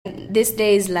these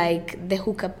days, like, the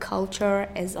hookup culture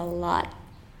is a lot.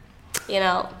 You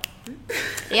know.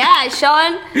 Yeah,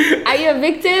 Sean, are you a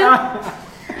victim? No,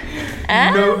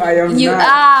 I am you not.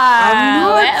 I'm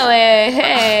not.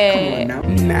 Hey. Come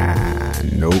on now. Nah,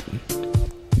 nope.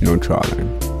 No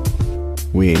trolling.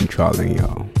 We ain't trolling,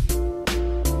 y'all.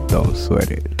 Don't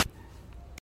sweat it.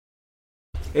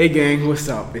 Hey gang, what's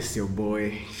up? It's your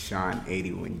boy Sean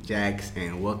 81 Jax,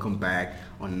 and welcome back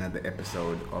on another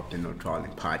episode of the No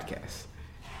Trolling Podcast.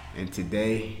 And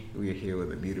today we're here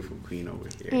with a beautiful queen over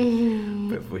here.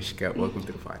 Babushka, welcome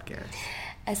to the podcast.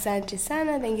 Asante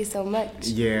sana, thank you so much.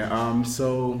 Yeah,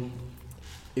 so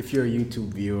if you're a YouTube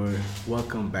viewer,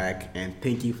 welcome back and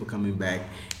thank you for coming back.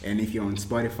 And if you're on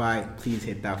Spotify, please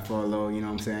hit that follow, you know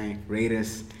what I'm saying? Rate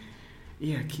us.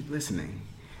 Yeah, keep listening.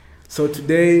 So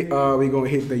today we're going to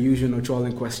hit the usual no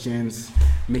trolling questions,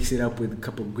 mix it up with a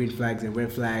couple of green flags and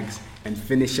red flags, and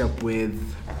finish up with...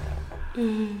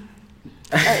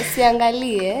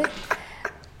 Siangalie.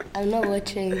 I'm not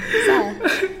watching.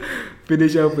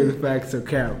 Finish up with facts or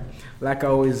cap. Like I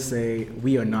always say,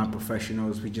 we are not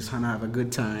professionals. We just want to have a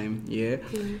good time, yeah?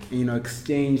 And,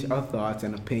 exchange our thoughts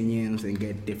and opinions and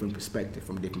get different perspective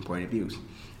from different point of views.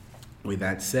 With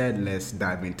that said, let's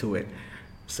dive into it.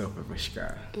 So,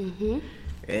 Babushka.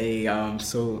 Hey,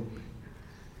 so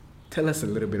tell us a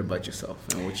little bit about yourself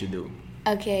and what you do.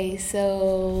 Okay,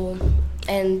 so,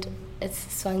 and it's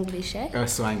Swanglish, eh? Oh,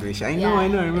 Swanglish. I know, I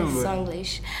remember. It's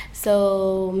Swanglish.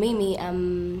 So, Mimi,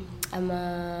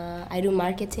 I do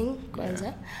marketing,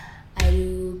 kwanza. I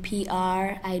do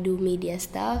PR, I do media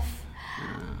stuff.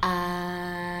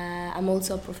 I'm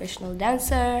also a professional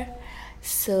dancer.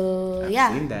 So,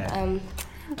 I've seen that.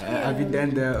 Have you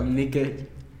done the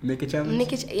Naked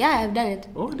challenge? Yeah, I've done it.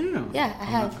 Oh, damn. Yeah,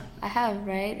 I have,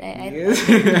 right? Yes.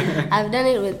 I've done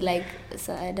it with a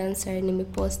dancer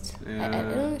named Post. I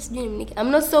don't know. I'm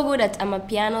not so good at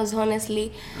pianos,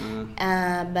 honestly.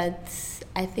 But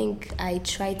I think I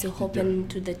try to hop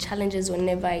into the challenges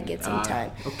whenever I get some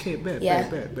time. Okay, bet.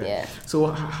 Yeah. So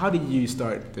how did you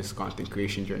start this content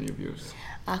creation journey of yours?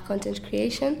 Content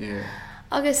creation?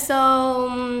 Yeah. Okay,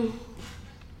 so...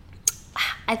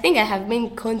 I think I have been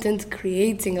content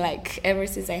creating ever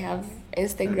since I have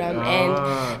Instagram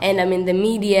and I'm in the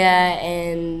media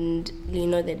and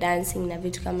the dancing na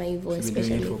vitu kama hivyo,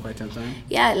 especially. Been doing it for quite some time?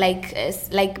 Yeah,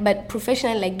 but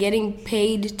professional, getting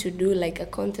paid to do a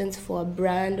content for a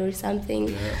brand or something.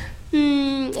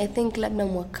 Yeah. I think labda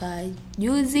mwaka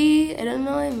juzi, I don't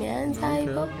know, imeanza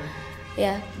hivyo.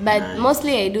 Yeah, but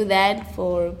mostly I do that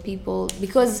for people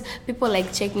because people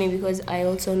check me because I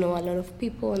also know a lot of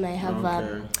people and I have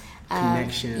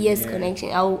connection. Yes, connection.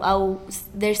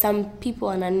 There's some people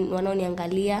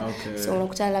wanaoniangalia. So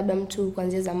unakuta labda mtu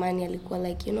kuanzia zamani alikuwa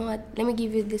you know what, let me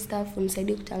give you this stuff,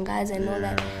 unisaidie kutangaza and all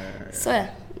that. So yeah,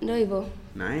 ndio hivyo.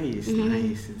 Nice.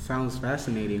 It sounds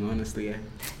fascinating, honestly.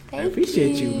 I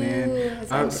appreciate you, man.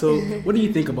 So what do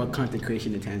you think about content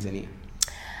creation in Tanzania?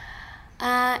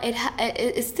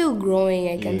 It's still growing,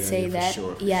 I can say that. For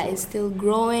sure. It's still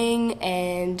growing,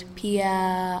 and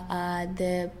pia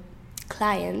the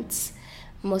clients,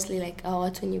 mostly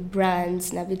watu wenye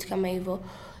brands na vitu kama hivyo,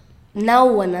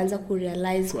 now wanaanza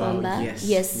kurealize kwamba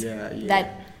that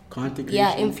content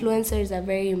creation. Influencers are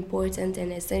very important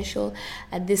and essential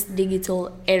at this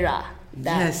digital era.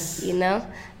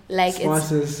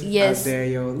 Sponsors out there,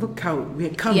 yo, look how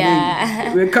we're coming.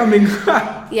 We're coming.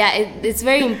 It's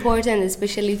very important,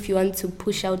 especially if you want to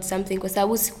push out something, because I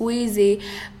was squeezy.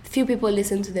 Few people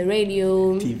listen to the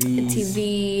radio,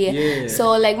 TV. Yeah.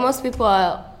 So most people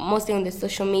are mostly on the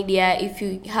social media. If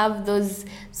you have those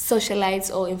socialites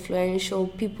or influential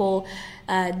people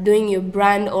doing your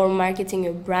brand or marketing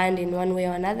your brand in one way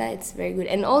or another, it's very good.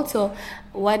 And also,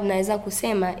 what naweza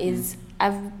kusema is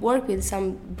I've worked with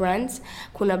some brands.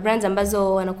 Kuna brands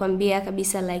ambazo wanakuambia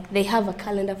kabisa they have a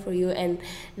calendar for you and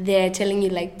they're telling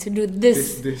you to do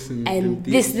this and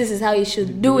this is how you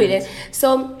should do it.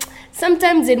 So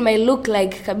sometimes it might look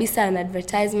like kabisa an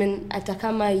advertisement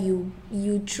atakama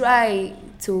you try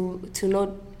to not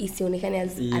isionekane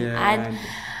as an ad.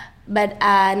 But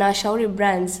nawashauri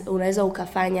brands unaweza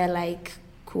ukafanya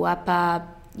kuwapa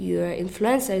your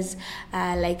influencers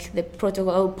the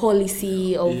protocol or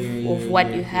policy of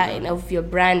what you have of your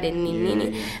brand and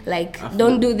nini.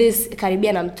 Don't do this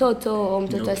karibia na mtoto or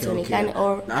mtoto asionekane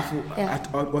or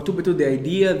watupe to the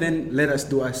idea, then let us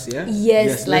do us.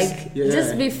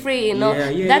 Just be free,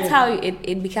 that's how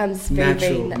it becomes very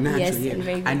natural, and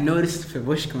very good. I noticed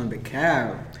Babushka on the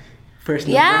cab.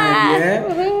 Personal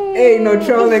brand, Hey, no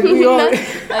trolling. No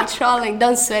trolling.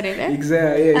 Don't sweat it, eh?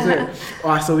 Exactly.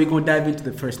 So we're going to dive into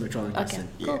the first no trolling question.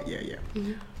 Cool. Yeah.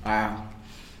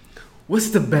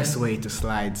 What's the best way to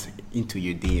slide into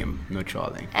your DM? No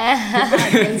trolling.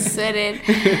 Don't sweat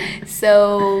it.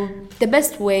 So the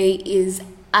best way is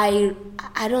I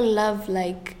don't love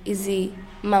like easy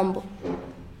mambo.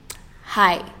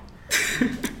 Hi.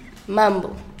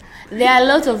 Mambo. There are a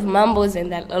lot of mambos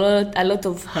and a lot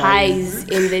of highs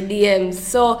in the DMs.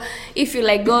 So if you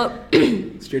like go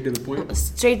straight to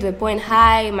the point.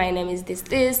 Hi, my name is this.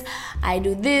 I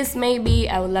do this. Maybe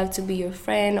I would love to be your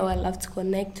friend, or I'd love to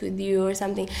connect with you or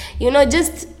something.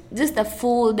 Just a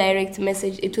full direct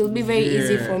message. It will be very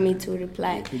easy for me to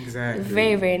reply. Exactly.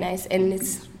 Very, very nice, and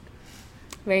it's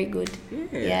very good.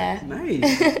 Yeah.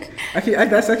 Nice. Actually,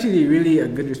 that's actually really a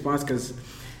good response, because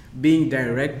being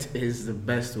direct is the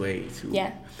best way to.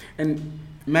 Yeah. And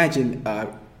imagine a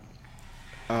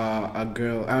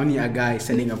guy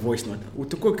sending a voice note.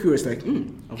 To go curious, like,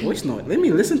 a voice note. Let me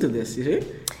listen to this. You see?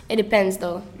 It depends,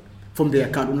 though. From the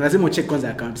account. Lazima check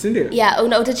kwanza account, si ndio? Yeah,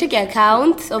 utacheki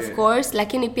account of course,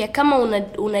 lakini pia kama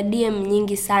una DM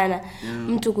nyingi sana,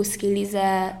 mtu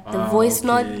kusikiliza the voice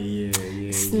note,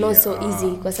 it's not so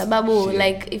easy kwa sababu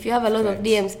like if you have a lot of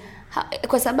DMs,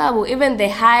 kwa sababu even the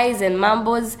highs and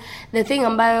mambos, the thing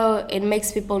ambayo it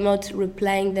makes people not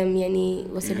replying them, yani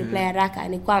reply haraka,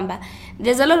 ni kwamba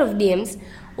there's a lot of DMs,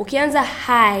 ukianza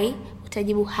hi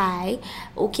utajibu hi,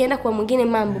 ukienda kwa mwingine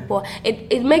mambo poa,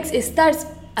 it starts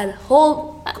a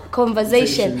whole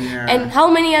conversation. And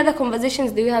how many other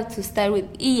conversations do you have to start with?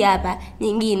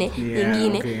 Nyingine.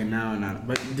 Okay, now.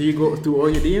 But do you go through all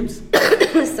your DMs?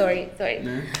 sorry.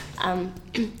 Yeah.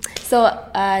 So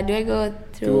do I go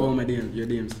through all your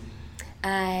DMs?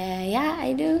 Yeah,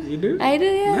 I do. You do? I do,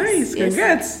 yes. Nice,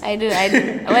 congrats. Yes, I do.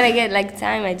 When I get like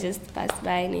time, I just pass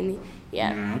by Nini.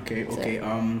 Yeah. Okay.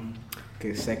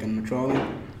 Okay, second trolley.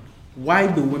 Why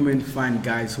do women find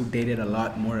guys who dated a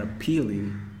lot more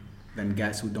appealing than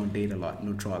guys who don't date a lot?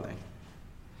 No trolling.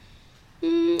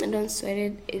 Don't sweat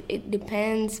it. It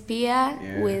depends, Pia,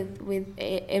 with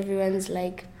everyone's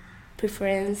like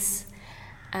preference.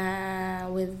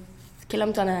 With kila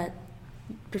mtu ana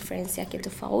preference yake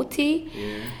tofauti.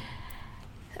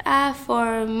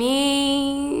 For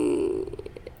me,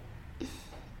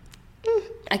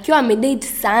 akiwa amedate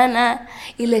sana,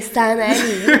 ile sana,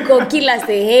 yani yuko kila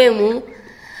sehemu.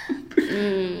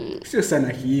 Sio sana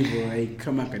hivyo, like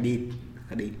kama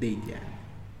kadate ya.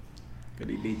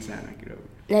 Kadate sana kidogo.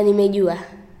 Na nimejua.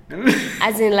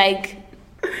 As in like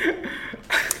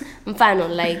mfano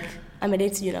like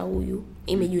amedate juu na huyu,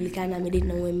 imejulikana amedate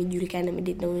na huyu, imejulikana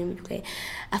amedate na huyu, imejulikana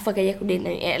afu akaja kudate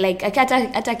na like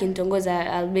hata akinitongoza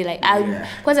I'll be like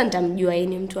kwanza nitamjua yeye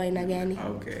ni mtu aina gani.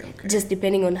 Okay. Just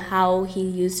depending on how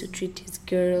he used to treat his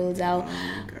girls, how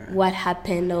what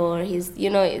happened, or his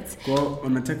it's kwa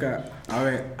unataka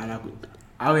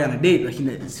awe ana date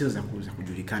lakini sio za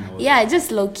kujulikana. Yeah,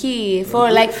 just low key.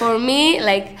 For me,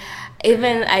 like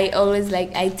even I always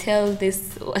like I tell this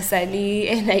wasanii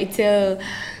and I tell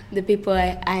the people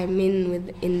I'm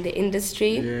in the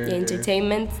industry, the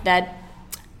entertainment, that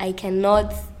I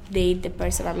cannot date the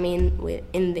person I'm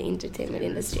in the entertainment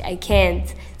industry. I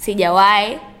can't.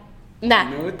 Sijawahi.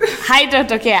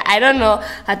 Haitotokea. I don't know.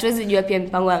 Hatuwezi jua pia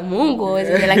mpango wa Mungu,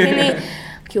 lakini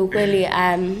kiukweli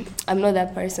I'm not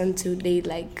that person to date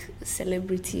like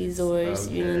celebrities or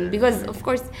because of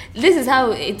course this is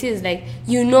how it is, like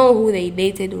who they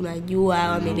dated, unajua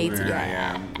wamedate.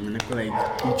 Like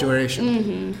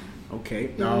intuition. Okay.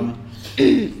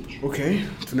 Okay.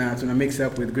 Tuna mix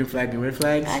up with green flag and red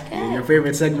flags. Okay. Your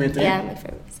favorite segment? Yeah, my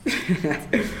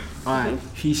favorite. Alright.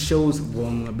 He shows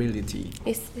vulnerability.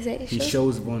 He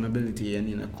shows vulnerability, and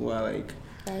inakuwa like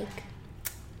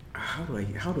how do I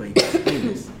explain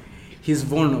this? He's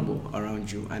vulnerable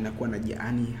around you, anakuwa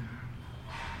najiani.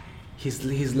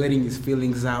 He's letting his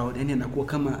feelings out, and anakuwa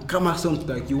kama sio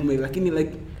mtu wa kiume, lakini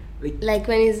like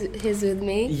when he's with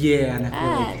me. Yeah,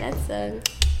 anakuwa that's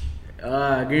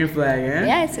a green flag, eh?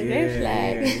 Yeah, it's a green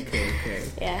flag. Okay.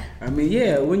 Yeah. I mean,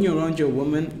 when you're around your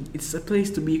woman, it's a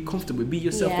place to be comfortable. Be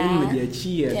yourself. Relax.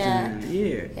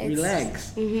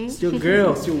 Mm-hmm. It's your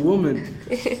girl. It's your woman.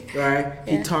 Right? Yeah.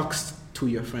 He talks to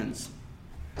your friends.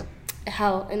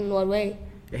 How? In what way?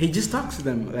 He just talks to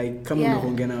them. Like, come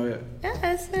on, get out.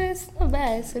 Yeah, it's not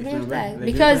bad. It's a green flag.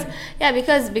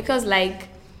 Because like,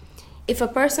 if a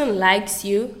person likes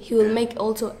you, he will make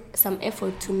also some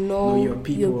effort to know your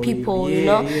people,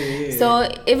 Yeah. So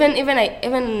even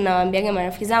naambianga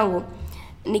marafiki zangu,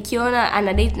 nikiona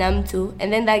ana date na mtu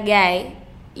and then that guy,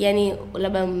 yani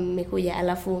labda mmekuja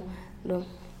alafu ndo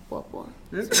poa.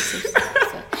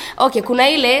 Okay, kuna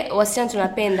ile wasichana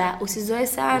tunapenda usizoe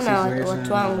sana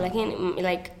watu wangu, lakini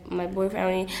like my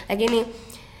boyfriend, lakini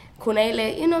kuna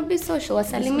ile be social,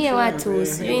 wasalimie watu,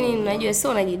 sijui nini, unajua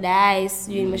sio unajidai,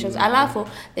 sijui nimeshoza. Alafu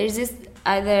there's this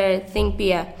other thing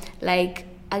pia, like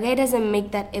a guy doesn't make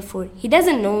that effort. He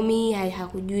doesn't know me,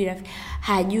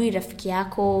 hajui rafiki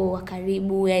yako wa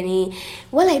karibu, yani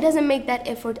he doesn't make that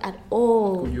effort at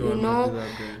all, you know.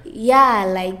 Yeah,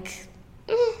 like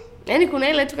yani kuna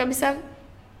ile tu kabisa.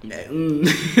 You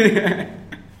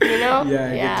know?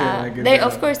 Yeah. They,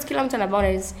 of course kila mtu ana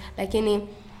boundaries, lakini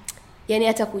yani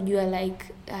hata kujua like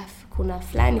kuna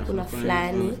fulani.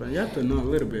 You have to know a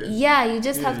little bit. Yeah, you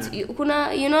just have to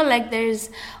kuna, you know, like there's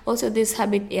also this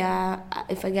habit,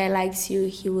 if a guy likes you,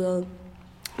 he will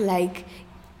like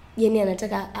yani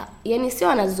anataka yani sio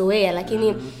anazoea,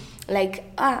 lakini like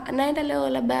naenda leo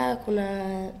labda kuna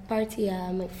party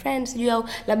ya my friends, au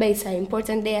labda it's an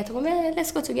important day, atakwambia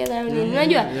let's go together,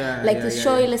 unajua, like to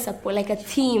show ile support, like a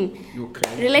team.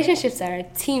 Okay. Relationships are a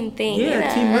team thing.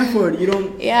 Yeah, team effort. You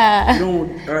don't. Yeah. You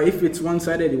don't. If it's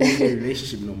one-sided, it won't be a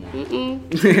relationship no more.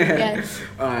 Yeah.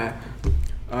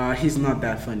 He's not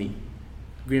that funny.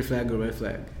 Green flag or red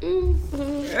flag?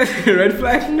 Red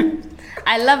flag.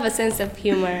 I love a sense of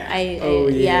humor.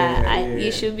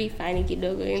 You should be funny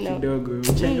kidogo, you know. Kidogo.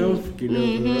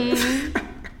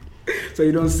 So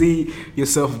you don't see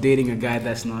yourself dating a guy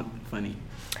that's not funny?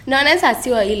 No, anaweza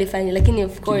siwa ile funny, lakini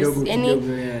of course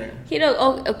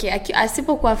kidogo, okay,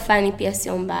 asipokuwa funny pia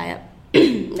sio mbaya.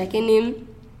 Lakini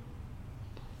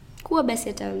kuwa basi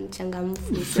hata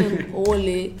mchangamfu, sio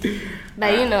ole. But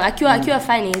you know, akiwa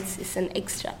funny, it's an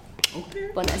extra.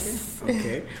 Okay. Bonus.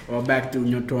 Okay. Well, back to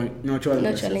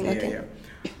trolling. Okay. Yeah.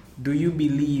 Do you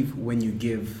believe when you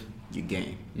give, you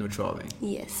gain? No trolling.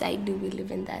 Yes, I do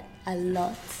believe in that a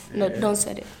lot. No, don't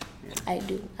sweat it. Yeah. I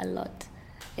do a lot.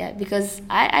 Yeah, because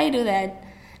I do that.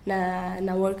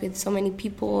 Na work with so many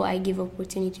people. I give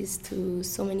opportunities to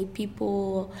so many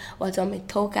people. Watu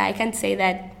wametoka. I can't say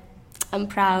that I'm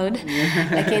proud.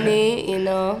 Lakini, you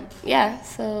know, yeah,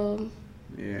 so...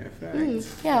 Yeah, facts.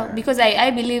 Because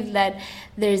I believe that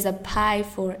there's a pie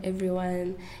for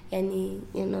everyone. Yani,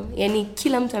 you know, yani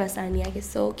kila mtu ana sahani yake.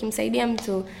 So ukimsaidia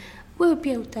mtu, wewe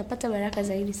pia utapata baraka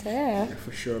zaidi sana. Yeah,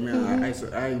 for sure, man.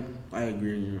 I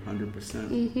agree with you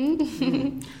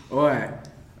 100%. All right.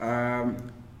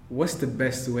 What's the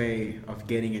best way of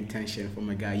getting attention from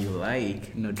a guy you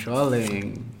like? No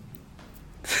trolling.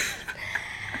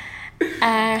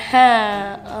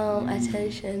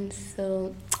 Attention.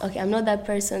 So, okay, I'm not that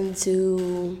person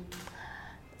to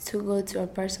go to a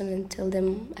person and tell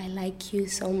them I like you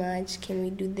so much. Can we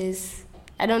do this?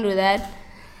 I don't do that.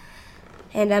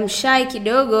 And I'm shy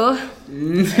kidogo.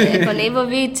 Kuna hivyo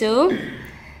vitu.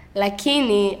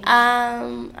 Lakini,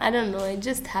 I don't know, it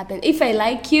just happened. If I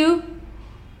like you,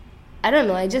 I don't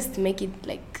know, I just make it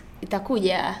like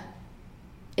itakuja.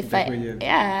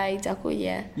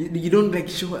 Itakuja. You don't like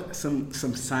show some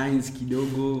signs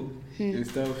kidogo and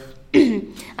stuff.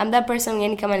 I'm that person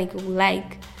yani kama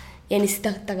like yani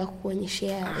sitataka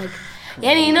kuonyeshea like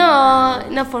yani you know,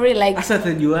 not for real, like asa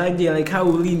tajuaje, like how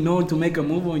will he know to make a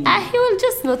move on you? He will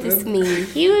just notice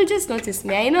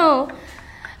me.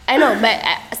 I know, but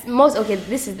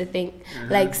this is the thing.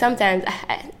 Like sometimes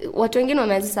watu wengine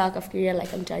wanaweza wakafikiria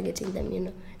like I'm targeting them, you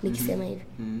know, nikisema hivi.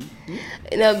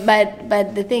 You know,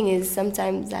 but the thing is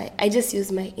sometimes I just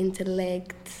use my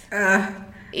intellect.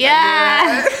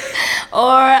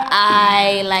 Or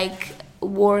I like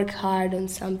work hard on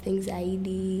something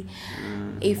zaidi.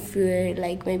 If we're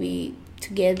like maybe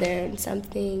together on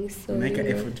something, so make an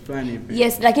effort plan.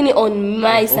 Yes, like on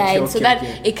my side, so that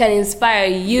it can inspire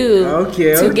you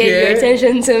to get your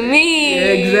attention to me.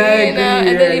 Exactly. You know?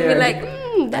 And then you feel like,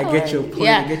 I get your point.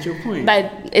 I get your point.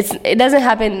 But it doesn't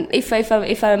happen if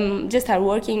I'm just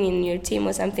working in your team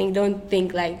or something. Don't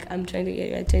think like I'm trying to get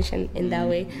your attention in that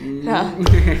way. No,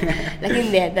 like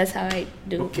in there, that's how I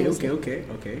do. Okay.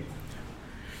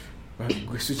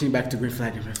 We're switching back to green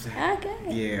flag and red flag. Okay.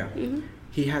 Yeah.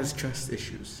 He has trust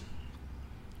issues.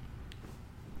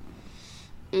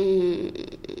 I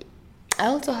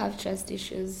also have trust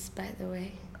issues, by the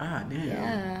way. Damn.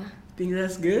 Yeah. Think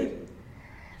that's good?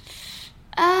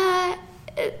 I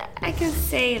can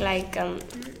say like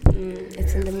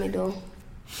it's in the middle.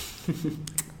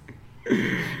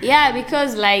 Yeah,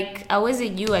 because like hawezi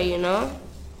jua, you know.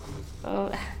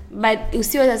 But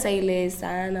usiwe sasa ile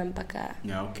sana mpaka.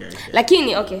 Yeah, okay.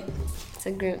 Lakini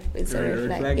it's a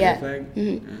red flag. Yeah.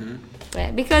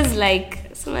 Yeah, because like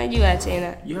unajua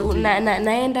tena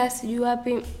naenda sijui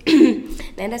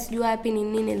wapi ni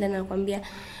nini, ndio nakwambia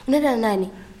unaenda na nani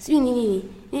sijui nini.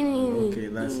 Okay,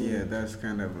 that's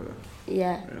kind of a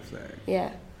red flag.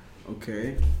 Yeah.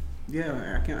 Okay.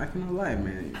 Yeah, I cannot lie,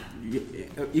 man.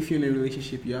 If you're in a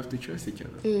relationship, you have to trust each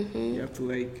other. You have to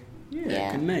like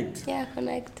Connect. Yeah,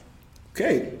 connect.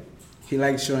 Okay. He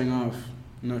likes showing off.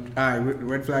 Not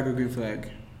red flag or green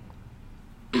flag?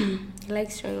 He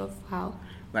likes showing off how?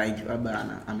 Like, I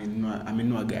mean,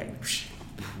 no guy.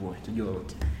 Boy, to you.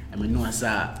 I mean, no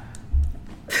sir.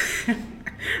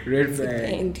 Red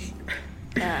flag.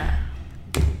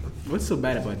 What's so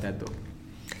bad about that though?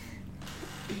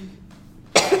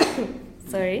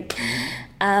 Sorry.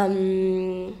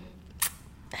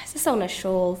 Sasa una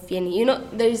show off, yani, you know,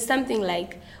 there is something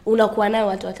like unakuwa nayo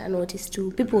watu wata notice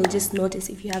too. People will just notice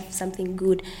if you have something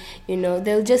good, you know,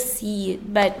 they'll just see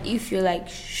it. But if you're like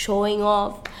showing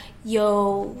off,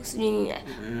 that's...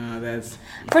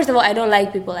 First of all, I don't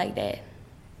like people like that.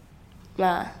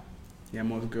 Yeah,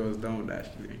 most girls don't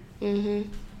actually.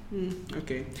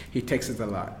 Okay. He texts a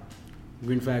lot.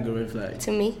 Green flag or red flag?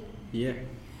 To me? Yeah.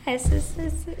 It's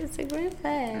a green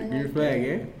flag. Green flag,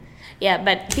 yeah? Yeah,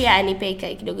 but pia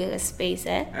anipeka kidogo space,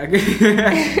 eh?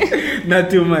 Not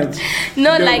too much.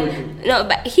 No,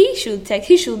 but he should text.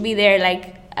 He should be there.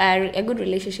 Like a good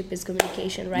relationship is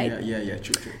communication, right? Yeah.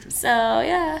 True. So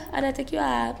yeah,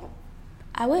 anatakiwa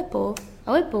awepo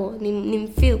ni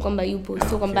feel kwamba yupo,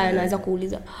 so kwamba anaanza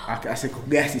kuuliza.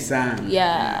 Asikugasi sana.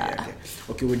 Yeah.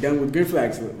 Okay, we're done with green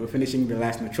flags. We're finishing the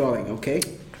last one, trolling. Okay.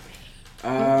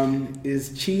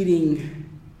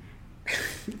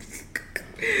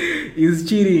 Is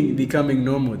cheating becoming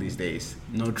normal these days?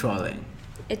 No trolling.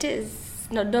 It is.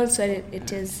 No, don't sweat it.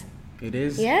 It is. It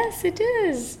is? Yes, it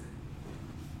is.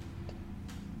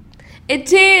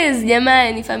 It is,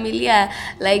 jamani, familia.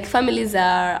 Like, families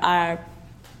are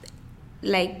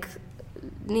like,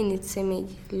 nini tuseme,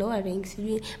 lowering,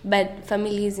 but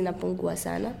families inapungua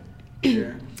sana.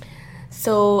 Yeah.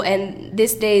 So, and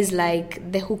these days,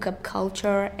 like, the hookup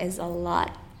culture is a lot.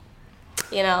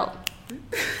 You know.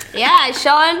 Yeah,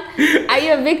 Sean, are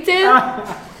you a victim? No,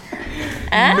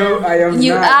 I am not.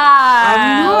 You are.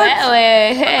 I'm not.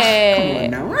 Hey. Come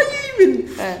on now. Why are you even...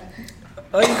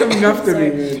 Are you coming after me,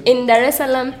 man? In Dar es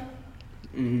Salaam.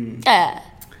 Come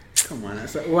on.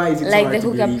 So why is it like so hard the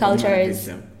hookup culture is...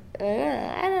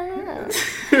 I don't know.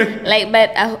 Like,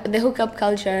 but the hookup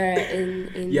culture in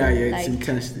it's like,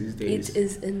 intense these days. It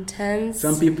is intense.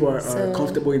 Some people are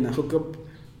comfortable in the hookup,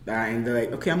 and they're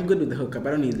like, okay, I'm good with the hookup.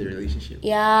 I don't need the relationship.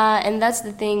 Yeah, and that's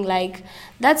the thing. Like,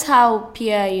 that's how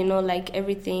peer, you know, like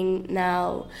everything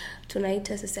now.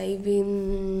 Tunaita sasa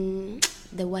hivi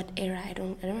the what era? I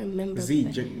don't remember.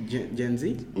 Gen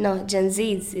Z? No, Gen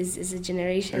Z is a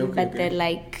generation, but they're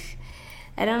like,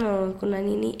 I don't know, kuna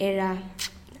nini era.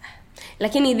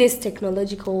 Like in this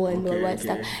technological and all that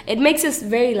stuff, it makes us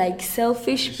very like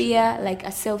selfish, peer, like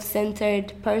a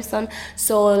self-centered person.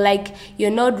 So like you're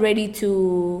not ready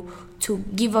to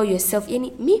give out yourself.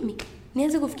 Yani mimi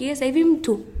nianze kufikiria sasa hivi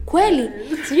mtu kweli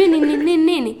sijui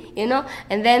nini, you know,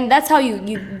 and then that's how you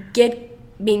get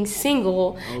being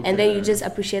single, and then you just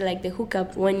appreciate like the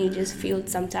hookup when you just feel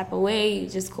some type of way, you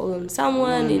just call on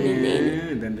someone, you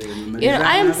know,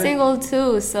 I am single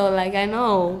too, so like I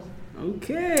know.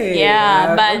 Okay.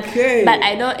 Yeah, but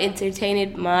I don't entertain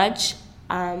it much.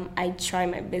 I try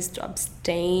my best to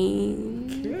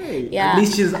abstain. Okay. Yeah. At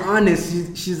least she's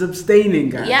honest. She's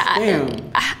abstaining, guys. Yeah.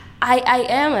 Damn. I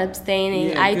am abstaining.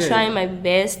 Yeah, I try my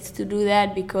best to do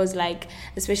that because, like,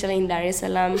 especially in Dar es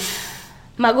Salaam,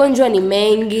 magonjwa ni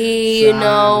mengi, you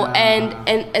know, and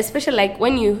especially like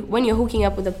when you're hooking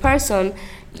up with a person,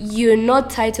 you're not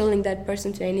titling that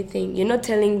person to anything. You're not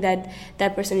telling that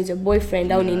person is your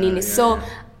boyfriend au nini. So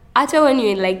hata when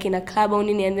you're like in a club au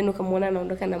nini and then ukamwona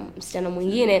anaondoka na msichana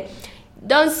mwingine,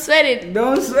 don't sweat it.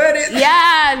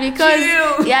 Yeah, because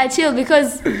chill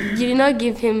because you did not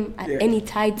give him any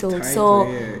title. So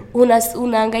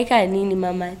unahangaika nini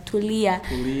mama? Tulia.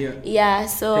 Yeah,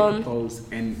 so take a pose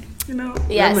and you know.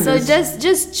 Yeah, so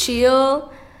just chill.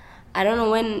 I don't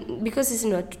know when, because it's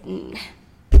not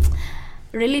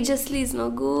religiously, it's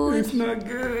not good. It's not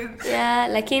good. Yeah,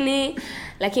 lakini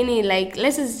like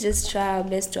let's just try our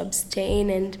best to abstain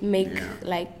and make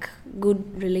like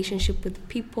good relationship with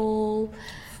people.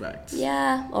 Facts.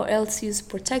 Yeah, or else use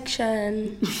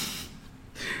protection.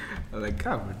 Like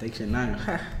protection now.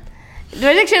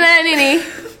 Protection nini?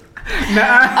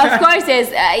 Of course,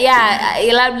 yes.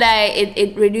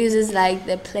 It reduces like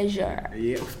the pleasure.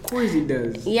 Yeah, of course it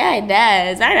does. Yeah, it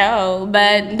does. I know,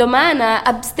 but ndo maana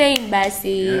abstain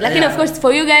basi. Lakini of course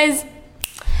for you guys,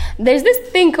 there's this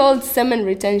thing called semen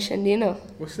retention. Do you know?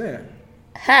 What's that?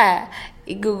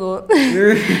 Google.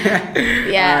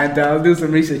 Yeah. Alright, I'll do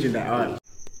some research in that.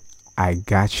 I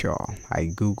got y'all.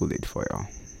 I googled it for y'all.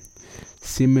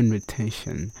 Semen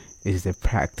retention is the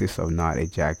practice of not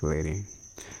ejaculating.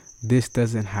 This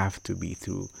doesn't have to be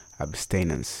through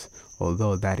abstinence,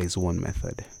 although that is one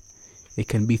method. it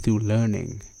can be through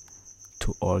learning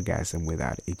to orgasm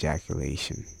without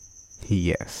ejaculation.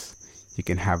 Yes, you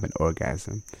can have an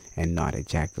orgasm and not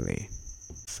ejaculate.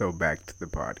 So back to the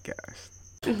podcast.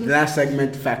 Mm-hmm. The last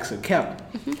segment, facts or cap.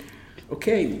 Mm-hmm.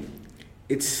 Okay,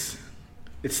 it's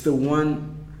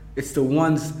the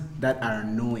ones that are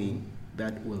annoying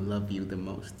that will love you the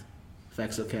most.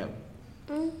 Facts or cap?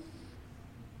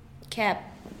 Cap.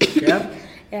 Cap?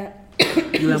 Yeah.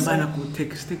 Yule ambaye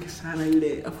anakutext sana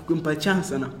yule afu kumpa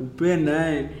chance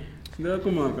anakupenda ndio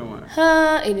kama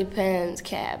It depends,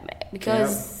 cap.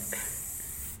 Because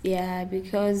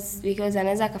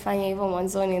anaweza akafanya hivyo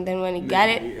mwanzoni and then when he got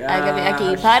it,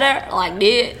 akipata like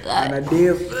this. Ana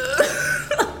deal.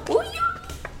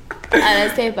 And I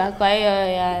stay back.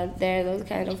 Yeah, there are those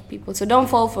kind of people. So don't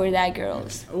fall for that,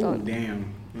 girls. Oh, Don't. damn.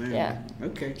 Man. Yeah.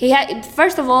 Okay.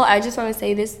 First of all, I just want to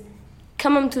say this.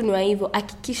 Kama mtu ni wa hivyo,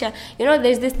 hakikisha,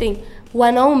 there's this thing.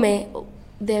 Wanaume,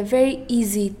 they're very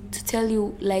easy to tell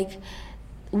you like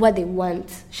what they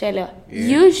want. Shela,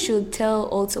 you should tell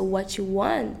also what you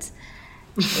want.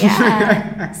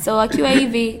 Yeah. So akiwa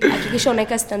hivi, hakikisha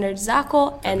unaweka standards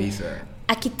zako and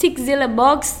akitick zile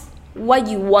box what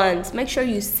you want. Make sure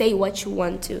you say what you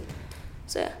want to.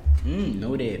 So yeah.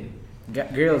 Noted.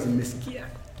 Got girls in this gear.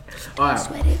 Alright.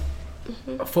 Sweat it.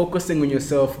 Focusing on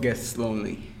yourself gets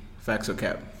lonely. Facts or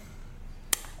cap?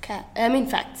 Cap. I mean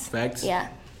facts. Facts? Yeah.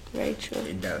 Very true.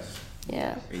 It does.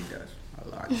 Yeah. It does. A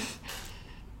lot.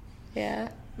 Yeah.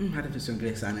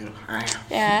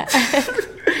 Yeah.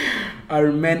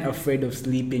 Are men afraid of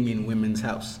sleeping in women's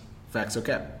house? Facts or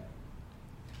cap?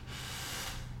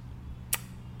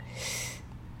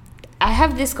 I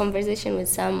have this conversation with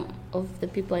some of the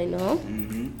people I know.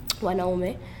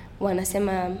 Wanaume.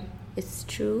 Wanasema it's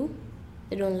true.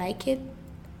 They don't like it.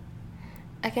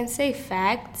 I can say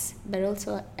facts, but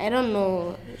also I don't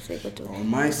know. On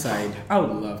my side, I would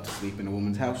love to sleep in a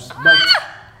woman's house, but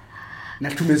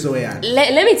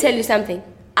let me tell you something.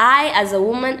 I, as a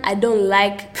woman, I don't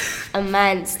like a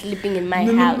man sleeping in my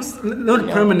house. Not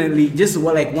permanently, just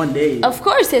like one day. Of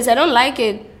course, yes, I don't like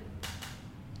it.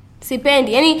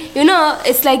 Sipendi.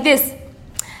 It's like this.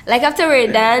 Like after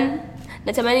we're done,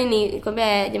 natamani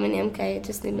nikwambia jamani amka,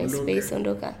 just need my space,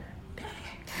 ondoka.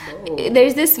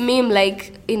 There's this meme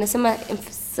like inasema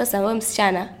sasa wewe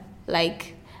msichana,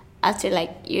 like after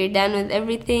like you're done with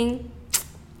everything,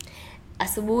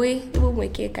 asubuhi hebu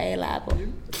mwekee kaela hapo.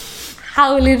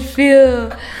 How will it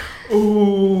feel?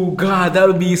 Oh God, that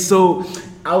would be so.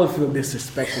 I would feel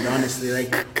disrespected, honestly.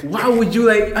 Like, why would you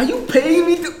are you paying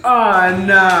me to?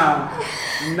 Nah.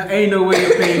 Ain't no way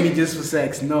you're paying me just for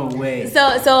sex. No way.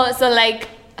 So like,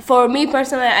 for me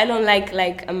personally, I don't like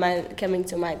a man coming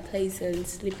to my place and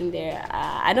sleeping there.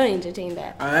 I don't entertain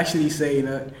that. I actually say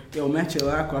that, yo, match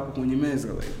your lako hapo kwenye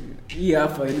meza.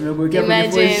 Yeah,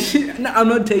 imagine. No, I'm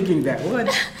not taking that. What?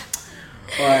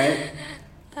 Alright.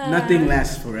 Nothing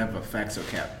lasts forever. Facts or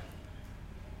cap?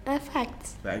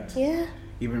 Facts. Facts? Yeah.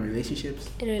 Even relationships?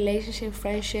 In relationship,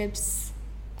 friendships,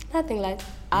 nothing like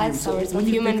us, sorts of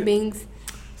human beings.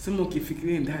 Someone can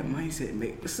figure in that mindset,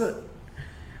 mate. So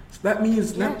that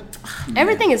means not.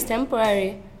 Everything is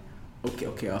temporary. Okay,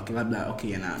 blah blah.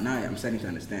 Okay, now I'm starting to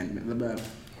understand. Blah blah.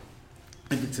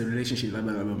 If it's a relationship, blah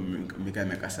blah blah. Make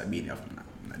a sabini of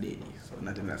na dating, so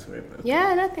nothing lasts forever. Okay.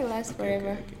 Yeah, nothing lasts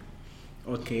forever.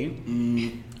 Okay.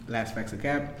 Last facts or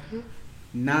cap.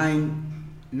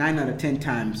 9 out of 10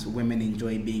 times women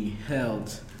enjoy being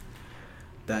held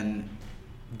than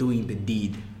doing the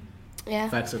deed. Yeah.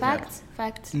 Facts or facts?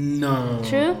 Facts. No.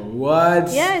 True? What?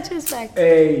 Yeah, it is facts.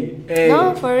 Hey.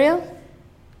 No, for real?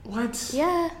 What?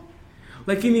 Yeah.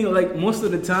 Like most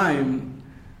of the time,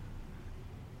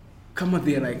 come on,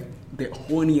 they're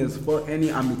horny as fuck.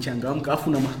 Amechangamka afu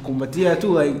na makumbatia too.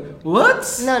 Like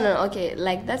what? No. Okay,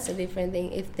 like that's a different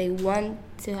thing. If they want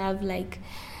to have like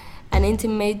an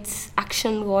intimate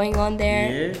action going on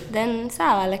there, then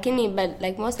sawa. But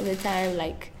like most of the time,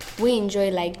 like we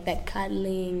enjoy like that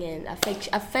cuddling and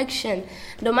affection.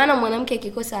 Ndo maana mwanamke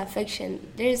akikosa affection,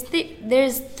 there's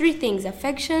 3 things: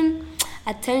 affection,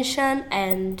 attention,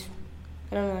 and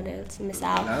I don't know what else. Miss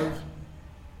out. Love.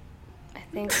 I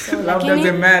think so. Love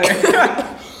doesn't matter.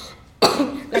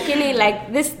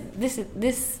 Like this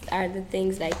are the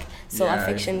things like so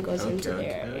affection goes into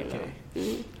there.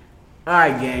 Okay.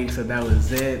 Alright, gang, so that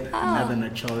was it. Another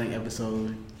Nacholing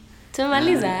episode.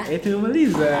 Tumaliza.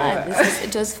 Tumaliza.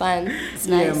 It was fun. It's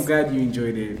nice. Yeah, I'm glad you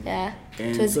enjoyed it. Yeah,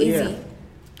 it was easy.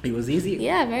 It was easy.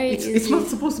 Yeah, very easy. It's not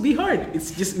supposed to be hard.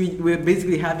 It's just we're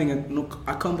basically having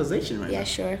a conversation right now. Yeah,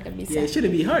 sure, kabisa. Yeah, it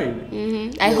shouldn't be hard.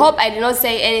 I hope I did not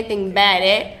say anything bad,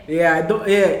 eh? Yeah, I don't.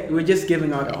 Yeah, we're just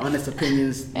giving out our honest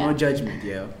opinions, no judgment.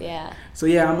 Yeah. Yeah. So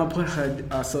yeah, I'm gonna put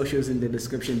her socials in the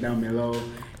description down below.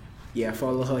 Yeah,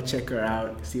 follow her, check her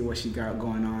out, see what she got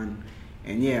going on,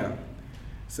 and yeah.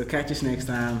 So catch us next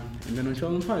time in the No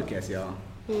Trolling Podcast, y'all.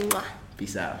 Mwah.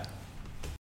 Peace out.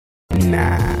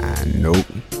 Nah, nope.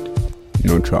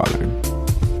 No trawling.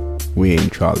 We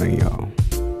ain't trawling, y'all.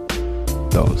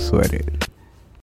 Don't sweat it.